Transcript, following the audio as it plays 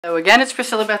So again, it's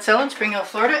Priscilla Batzell in Spring Hill,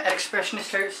 Florida at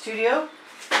Expressionist Art Studio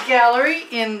Gallery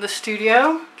in the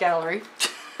studio gallery.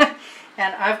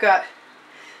 And I've got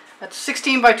a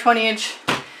 16 by 20 inch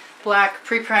black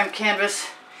pre-primed canvas,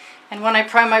 and when I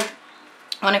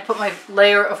put my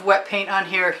layer of wet paint on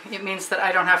here, it means that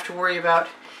I don't have to worry about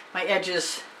my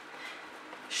edges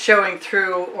showing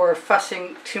through or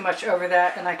fussing too much over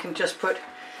that, and I can just put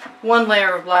one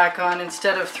layer of black on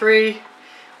instead of three,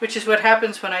 which is what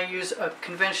happens when I use a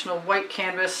conventional white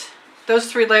canvas.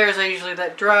 Those 3 layers are usually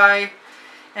that dry,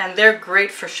 and they're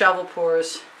great for shovel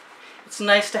pours. It's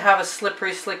nice to have a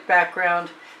slippery, slick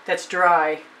background that's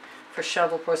dry for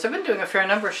shovel pours. I've been doing a fair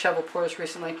number of shovel pours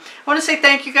recently. I want to say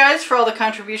thank you guys for all the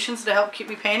contributions to help keep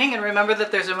me painting, and remember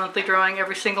that there's a monthly drawing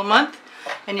every single month,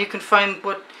 and you can find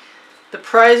what the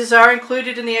prizes are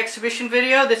included in the exhibition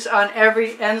video that's on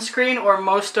every end screen, or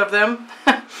most of them.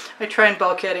 I try and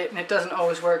bulk edit, and it doesn't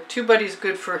always work. 2 buddies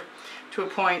good to a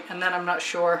point, and then I'm not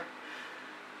sure.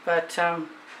 But in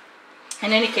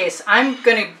any case, I'm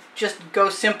going to just go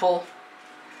simple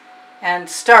and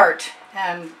start,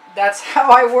 and that's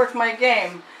how I work my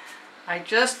game. I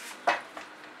just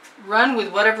run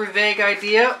with whatever vague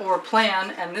idea or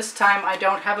plan, and this time I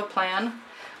don't have a plan.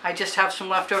 I just have some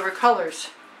leftover colors.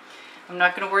 I'm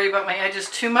not going to worry about my edges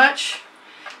too much,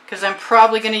 because I'm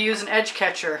probably going to use an edge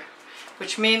catcher,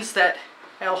 which means that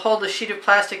I'll hold the sheet of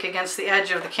plastic against the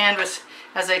edge of the canvas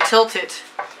as I tilt it,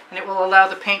 and it will allow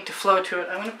the paint to flow to it.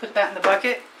 I'm going to put that in the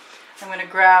bucket. I'm going to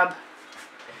grab,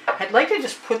 I'd like to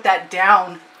just put that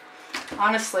down.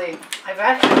 Honestly, I've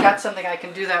actually got something I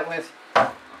can do that with.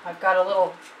 I've got a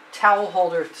little towel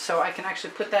holder, so I can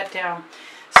actually put that down.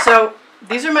 So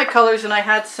these are my colors, and I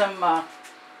had some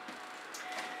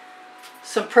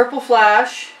purple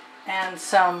flash and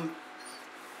some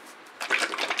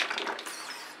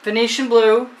Venetian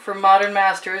blue from Modern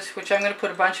Masters, which I'm going to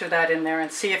put a bunch of that in there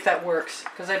and see if that works,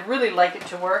 because I'd really like it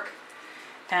to work,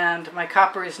 and my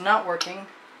copper is not working.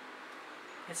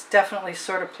 It's definitely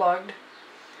sort of plugged,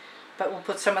 but we'll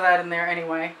put some of that in there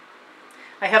anyway.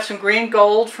 I have some green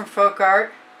gold from Folk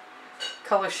Art,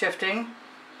 color shifting.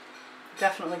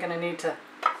 Definitely going to need to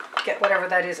get whatever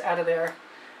that is out of there,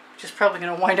 which is probably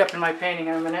going to wind up in my painting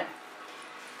in a minute.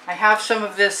 I have some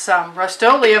of this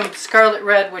Rust-Oleum Scarlet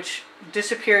Red, which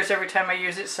disappears every time I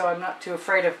use it, so I'm not too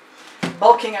afraid of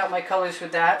bulking out my colors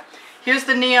with that. Here's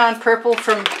the Neon Purple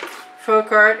from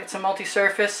Folk Art. It's a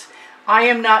multi-surface. I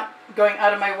am not going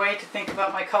out of my way to think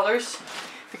about my colors,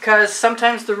 because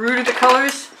sometimes the ruder the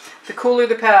colors, the cooler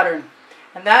the pattern.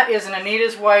 And that is an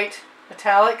Anita's White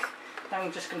Metallic that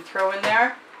I'm just going to throw in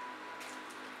there.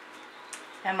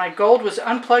 And my gold was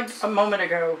unplugged a moment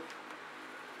ago.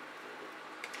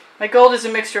 My gold is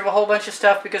a mixture of a whole bunch of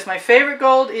stuff, because my favorite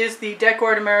gold is the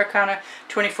Decor Americana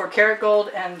 24 karat gold,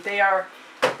 and they have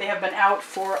been out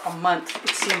for a month,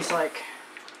 it seems like.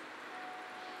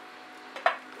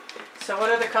 So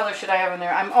what other color should I have in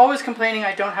there? I'm always complaining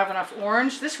I don't have enough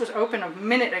orange. This was open a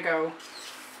minute ago.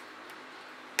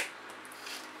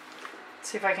 Let's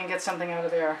see if I can get something out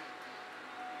of there.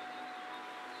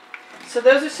 So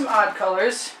those are some odd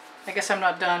colors. I guess I'm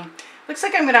not done. Looks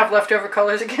like I'm going to have leftover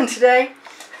colors again today.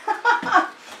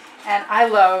 And I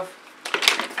love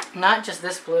not just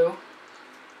this blue,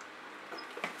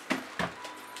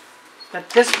 but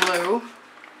this blue.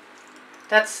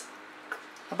 That's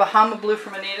a Bahama blue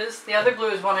from Anita's. The other blue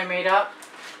is one I made up.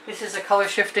 This is a color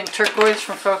shifting turquoise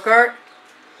from Folk Art.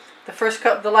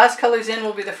 The last colors in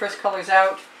will be the first colors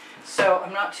out, so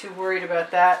I'm not too worried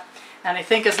about that. And I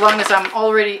think as long as I'm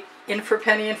already in for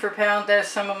penny, in for pound, there's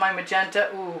some of my magenta.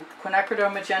 Ooh,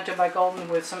 quinacridone magenta by Golden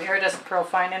with some iridescent pearl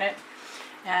fine in it.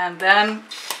 And then,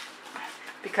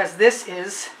 because this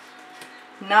is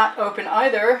not open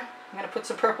either, I'm going to put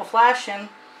some purple flash in,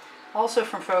 also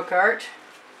from Folk Art.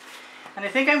 And I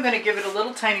think I'm going to give it a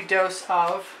little tiny dose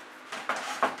of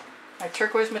my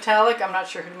turquoise metallic. I'm not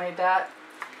sure who made that.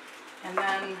 And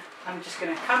then I'm just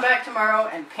going to come back tomorrow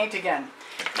and paint again.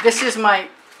 This is my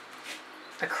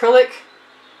acrylic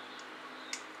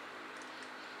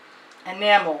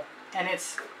enamel, and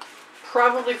it's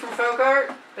probably from Folk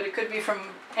Art, but it could be from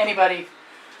anybody,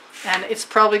 and it's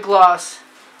probably gloss.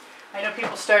 I know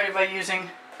people started by using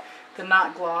the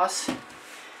not gloss,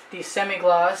 the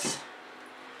semi-gloss.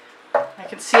 I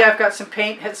can see I've got some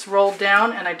paint that's rolled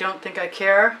down, and I don't think I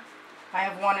care. I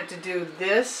have wanted to do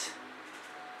this.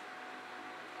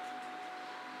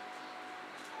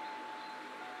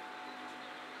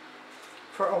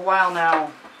 For a while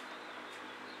now.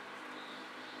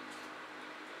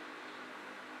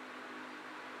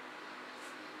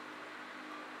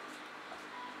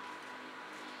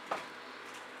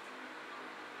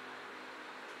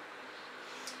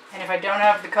 And if I don't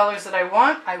have the colors that I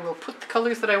want, I will put the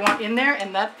colors that I want in there,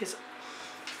 and that is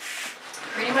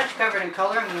pretty much covered in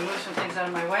color. I'm going to move some things out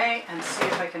of my way and see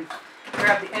if I can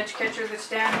grab the edge catcher that's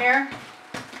down here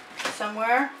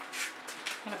somewhere.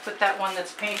 I'm going to put that one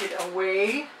that's painted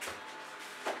away.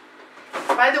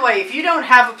 By the way, if you don't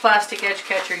have a plastic edge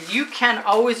catcher, you can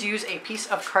always use a piece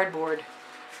of cardboard.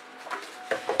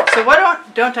 So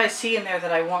what don't I see in there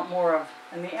that I want more of?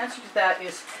 And the answer to that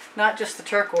is not just the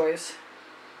turquoise,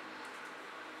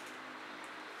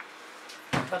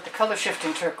 but the color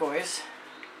shifting turquoise.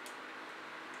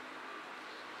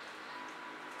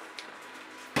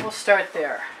 We'll start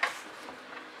there.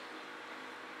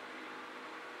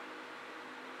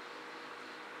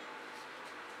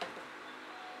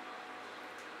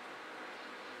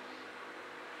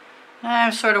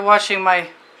 I'm sort of watching my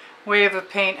wave of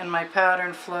paint and my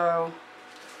pattern flow.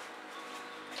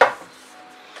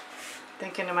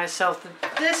 Thinking to myself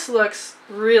that this looks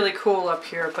really cool up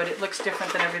here, but it looks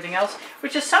different than everything else,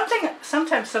 which is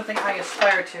sometimes something I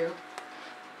aspire to.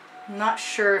 I'm not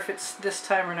sure if it's this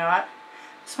time or not.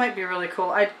 This might be really cool.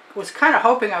 I was kind of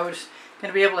hoping I was going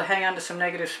to be able to hang on to some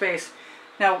negative space.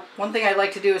 Now, one thing I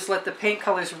like to do is let the paint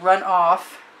colors run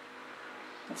off.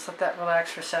 Let's let that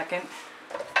relax for a second.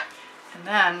 And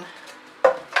then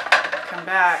come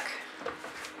back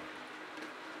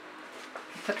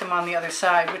and put them on the other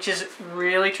side, which is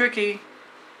really tricky,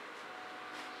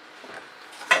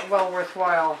 but well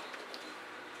worthwhile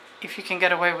if you can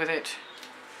get away with it.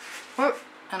 Whoop,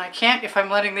 and I can't if I'm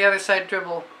letting the other side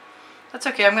dribble. That's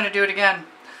okay, I'm going to do it again.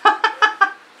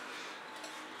 I'll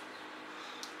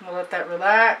let that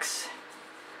relax.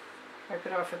 Wipe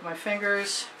it off with my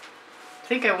fingers. I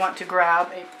think I want to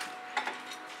grab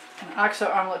an OXO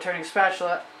omelet turning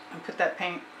spatula and put that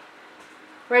paint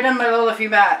right on my Lolify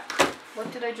mat.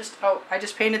 What did I just... Oh, I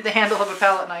just painted the handle of a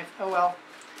palette knife. Oh well.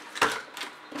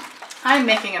 I'm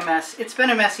making a mess. It's been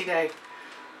a messy day.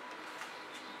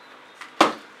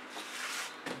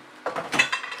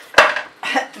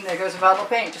 And there goes a bottle of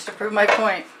paint, just to prove my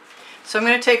point. So I'm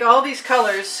going to take all these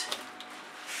colors.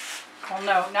 Well,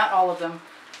 no, not all of them.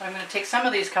 But I'm going to take some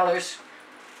of these colors.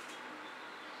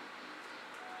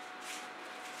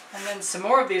 And then some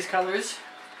more of these colors.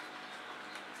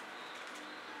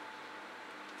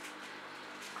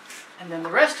 And then the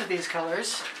rest of these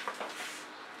colors.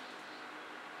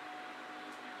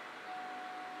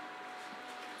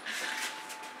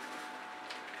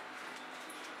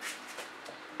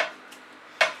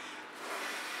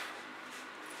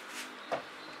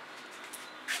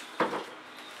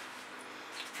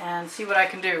 And see what I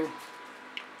can do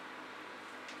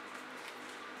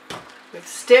with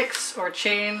sticks or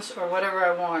chains or whatever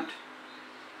I want.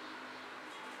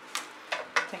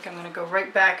 I think I'm going to go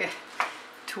right back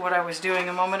to what I was doing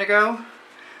a moment ago,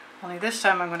 only this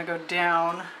time I'm going to go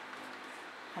down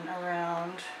and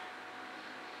around.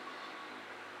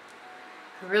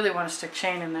 I really want to stick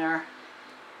chain in there.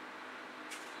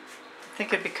 I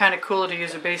think it'd be kind of cool to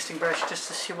use a basting brush just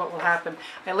to see what will happen.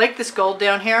 I like this gold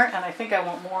down here, and I think I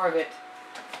want more of it.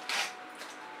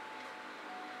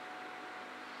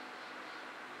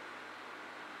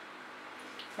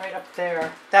 Right up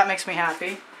there. That makes me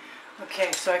happy.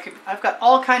 Okay, so I've got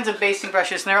all kinds of basting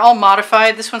brushes, and they're all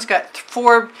modified. This one's got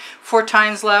four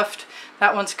tines left.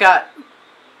 That one's got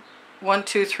 1,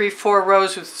 2, 3, 4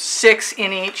 rows with 6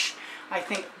 in each. I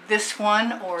think this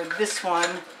one or this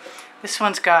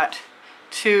one's got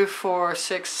 2, 4,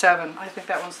 6, 7. I think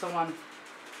that one's the one.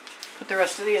 Put the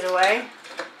rest of these away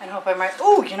and hope I might...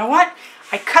 Oh, you know what?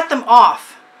 I cut them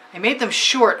off. I made them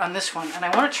short on this one, and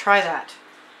I want to try that.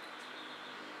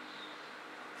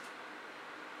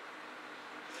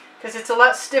 Because it's a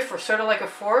lot stiffer, sort of like a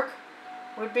fork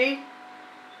would be.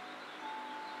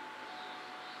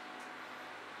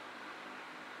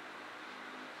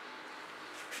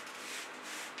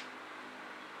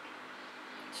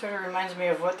 Sort of reminds me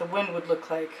of what the wind would look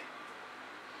like.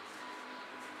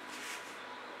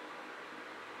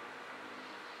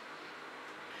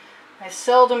 I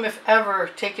seldom, if ever,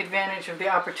 take advantage of the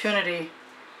opportunity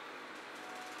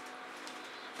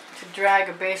to drag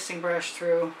a basting brush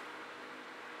through.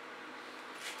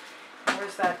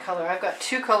 Where's that color? I've got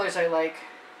 2 colors I like.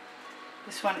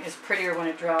 This one is prettier when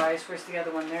it dries. Where's the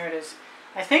other one? There it is.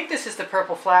 I think this is the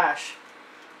Purple Flash,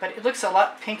 but it looks a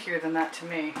lot pinkier than that to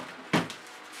me.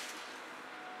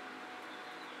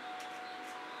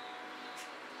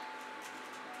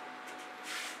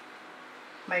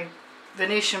 My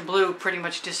Venetian blue pretty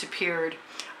much disappeared.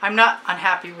 I'm not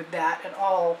unhappy with that at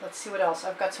all. Let's see what else.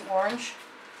 I've got some orange.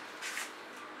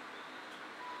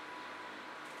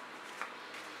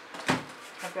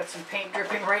 I've got some paint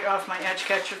dripping right off my edge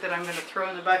catcher that I'm going to throw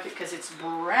in the bucket because it's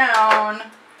brown.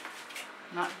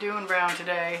 Not doing brown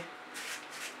today.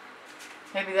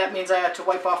 Maybe that means I have to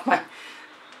wipe off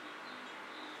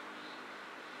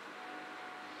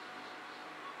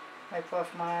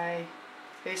my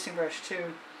basting brush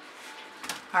too.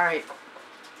 Alright.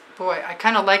 Boy, I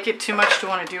kind of like it too much to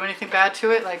want to do anything bad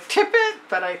to it, like tip it,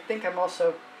 but I think I'm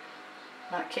also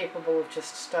not capable of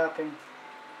just stopping.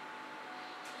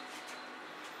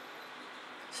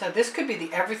 So this could be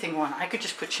the everything one. I could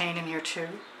just put chain in here too.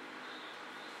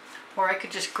 Or I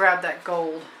could just grab that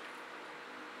gold.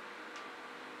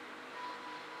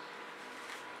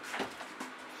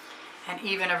 And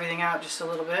even everything out just a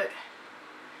little bit.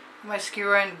 My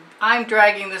skewer, and I'm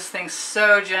dragging this thing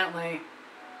so gently.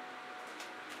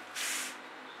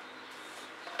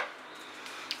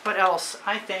 What else?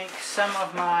 I think some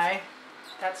of my,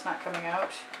 that's not coming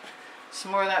out.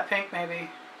 Some more of that pink maybe.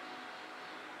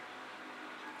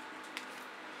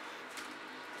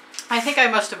 I think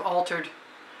I must have altered.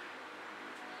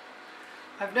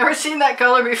 I've never seen that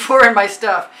color before in my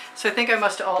stuff, so I think I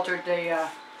must have altered a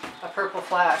purple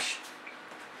flash.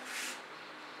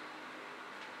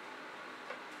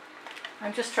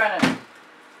 I'm just trying to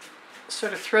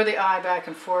sort of throw the eye back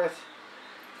and forth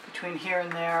between here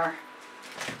and there.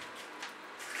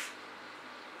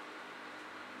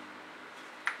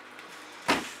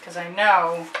 Because I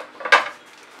know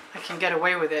I can get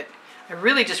away with it. I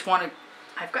really just want to,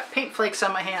 I've got paint flakes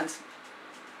on my hands.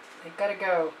 They've got to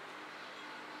go.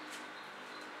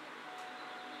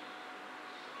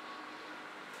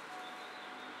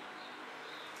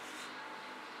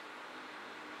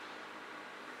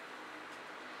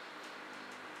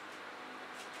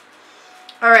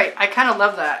 Alright, I kind of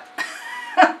love that.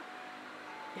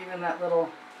 Even that little...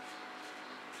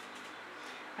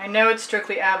 I know it's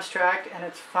strictly abstract and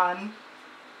it's fun.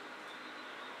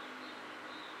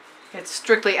 It's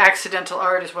strictly accidental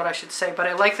art is what I should say, but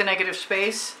I like the negative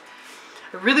space.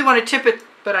 I really want to tip it,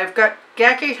 but I've got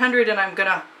GAC 800 and I'm going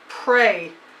to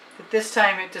pray that this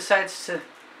time it decides to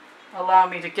allow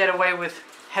me to get away with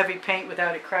heavy paint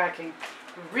without it cracking.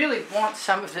 I really want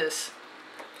some of this.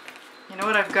 You know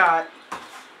what I've got?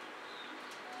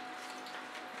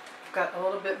 I've got a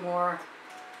little bit more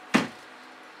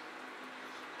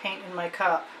paint in my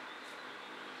cup.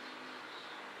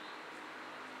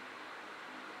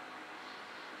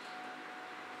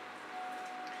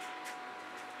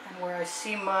 And where I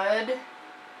see mud,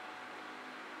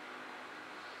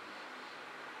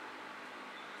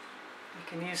 I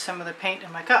can use some of the paint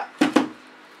in my cup.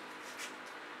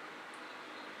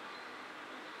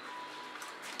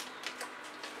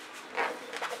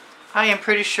 I am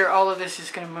pretty sure all of this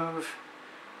is going to move.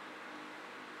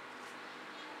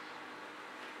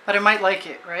 But I might like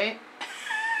it, right?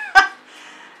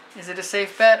 Is it a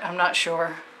safe bet? I'm not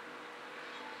sure.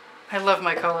 I love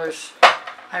my colors.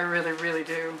 I really, really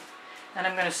do. And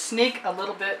I'm going to sneak a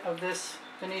little bit of this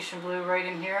Venetian blue right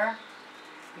in here.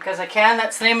 Because I can.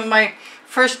 That's the name of my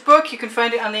first book. You can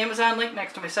find it on the Amazon link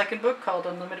next to my second book called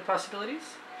Unlimited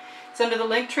Possibilities. It's under the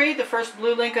link tree. The first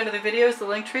blue link under the video is the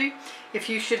link tree. If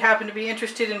you should happen to be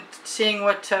interested in seeing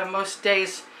what most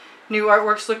days' new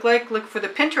artworks look like, look for the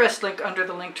Pinterest link under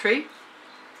the link tree.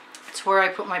 It's where I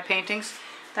put my paintings.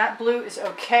 That blue is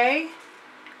okay.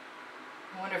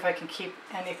 I wonder if I can keep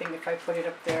anything if I put it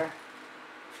up there.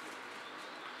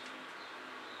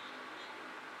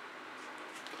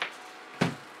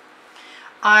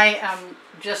 I am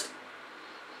just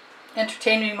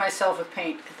entertaining myself with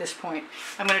paint at this point.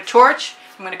 I'm going to torch.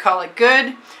 I'm going to call it good.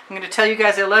 I'm going to tell you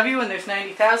guys I love you, and there's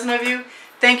 90,000 of you.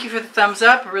 Thank you for the thumbs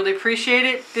up. I really appreciate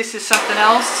it. This is something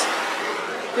else.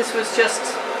 This was just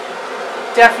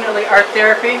definitely art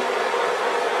therapy.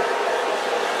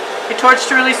 I torched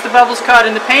to release the bubbles caught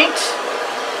in the paint.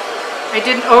 I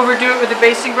didn't overdo it with the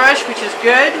basting brush, which is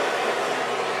good.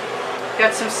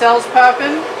 Got some cells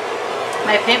popping.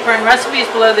 My paint pouring recipe is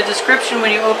below the description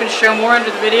when you open Show More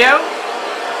under the video.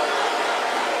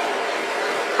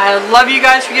 I love you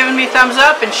guys for giving me thumbs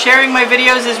up, and sharing my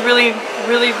videos is really,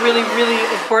 really, really, really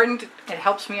important. It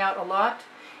helps me out a lot.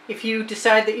 If you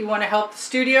decide that you want to help the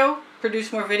studio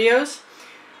produce more videos,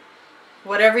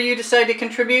 whatever you decide to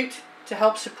contribute to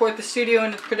help support the studio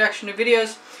in the production of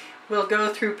videos will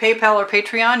go through PayPal or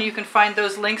Patreon. You can find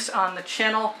those links on the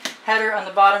channel header on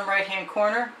the bottom right hand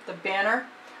corner, the banner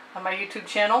on my YouTube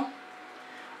channel,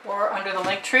 or under the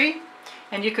link tree.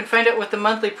 And you can find out what the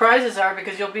monthly prizes are,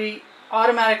 because you'll be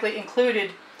automatically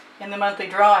included in the monthly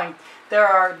drawing. There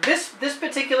are, this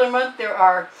particular month, there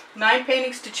are 9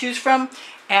 paintings to choose from,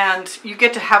 and you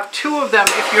get to have 2 of them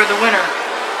if you're the winner.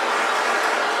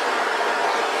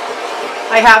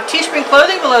 I have Teespring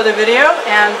clothing below the video,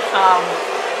 and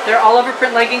they're all over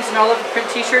print leggings and all over print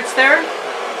t-shirts there,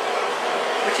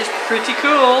 which is pretty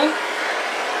cool.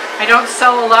 I don't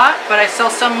sell a lot, but I sell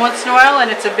some once in a while,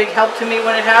 and it's a big help to me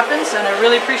when it happens, and I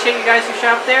really appreciate you guys who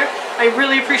shop there. I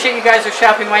really appreciate you guys who are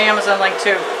shopping my Amazon link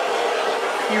too.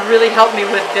 You really help me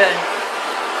with the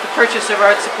purchase of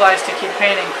art supplies to keep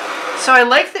painting. So I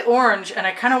like the orange, and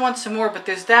I kind of want some more, but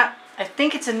there's that. I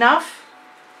think it's enough.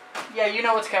 Yeah, you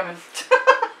know what's coming.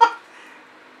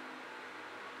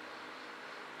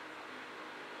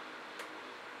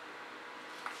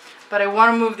 But I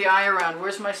want to move the eye around.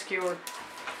 Where's my skewer?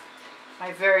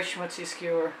 My very schmutzy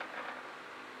skewer.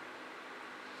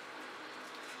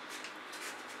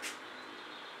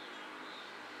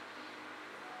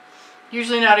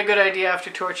 Usually not a good idea after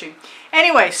torching.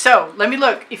 Anyway, so let me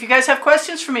look. If you guys have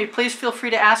questions for me, please feel free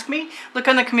to ask me. Look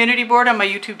on the community board on my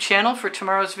YouTube channel for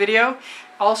tomorrow's video.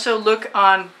 Also look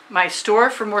on my store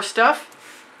for more stuff.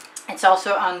 It's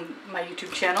also on my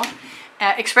YouTube channel.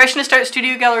 Expressionist Art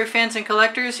Studio Gallery fans and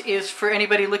collectors is for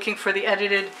anybody looking for the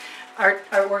edited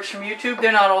artworks from YouTube.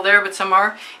 They're not all there, but some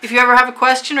are. If you ever have a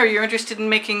question or you're interested in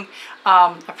making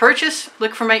a purchase,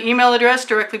 look for my email address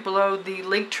directly below the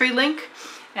Linktree link,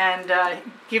 and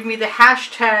give me the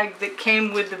hashtag that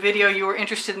came with the video you were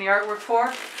interested in the artwork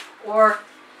for, or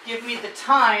give me the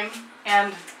time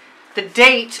and the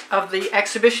date of the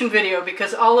exhibition video,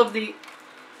 because all of the,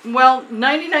 well,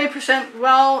 99%,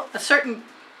 well,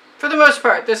 for the most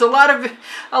part, there's a lot of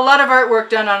artwork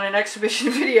done on an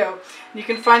exhibition video. You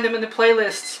can find them in the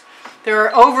playlists. There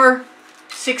are over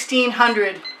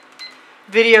 1,600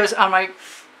 videos on my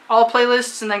all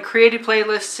playlists and then created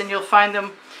playlists, and you'll find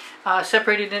them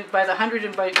separated in by the 100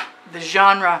 and by the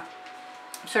genre.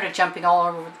 I'm sort of jumping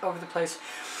all over the place.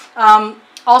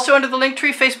 Also under the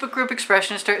Linktree, Facebook group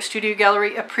Expressionist Art Studio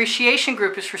Gallery Appreciation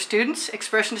Group is for students.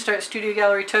 Expressionist Art Studio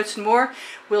Gallery Totes and More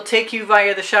will take you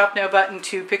via the Shop Now button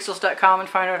to pixels.com and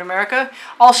Fine Art America.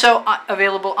 Also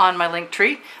available on my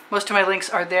Linktree. Most of my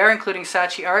links are there, including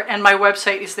Saatchi Art, and my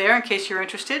website is there in case you're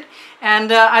interested.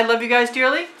 And I love you guys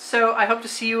dearly, so I hope to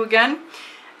see you again.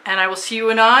 And I will see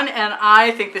you anon, and I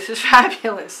think this is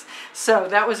fabulous. So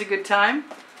that was a good time.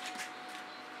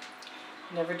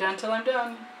 Never done till I'm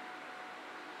done.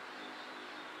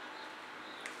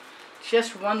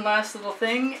 Just one last little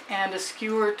thing and a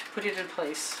skewer to put it in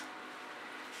place.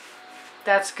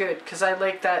 That's good, because I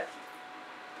like that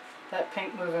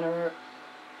paint moving over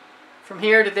from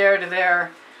here to there,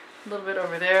 a little bit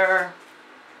over there.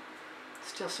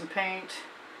 Still some paint.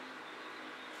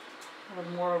 A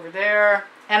little more over there.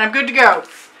 And I'm good to go.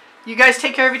 You guys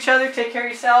take care of each other, take care of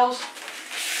yourselves.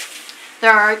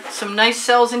 There are some nice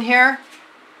cells in here,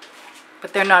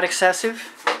 but they're not excessive.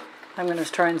 I'm going to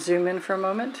try and zoom in for a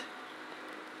moment.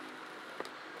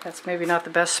 That's maybe not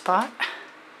the best spot.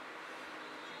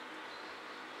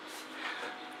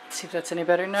 Let's see if that's any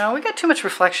better. No, we got too much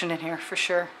reflection in here for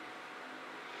sure.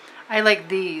 I like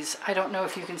these. I don't know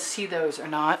if you can see those or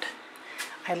not.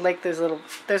 I like those little,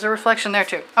 there's a reflection there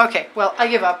too. Okay, well, I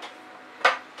give up.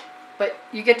 But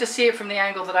you get to see it from the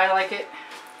angle that I like it.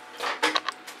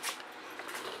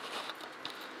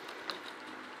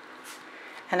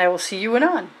 And I will see you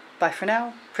anon. Bye for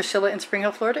now. Priscilla in Spring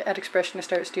Hill, Florida at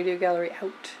Expressionist Art Studio Gallery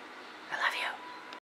out.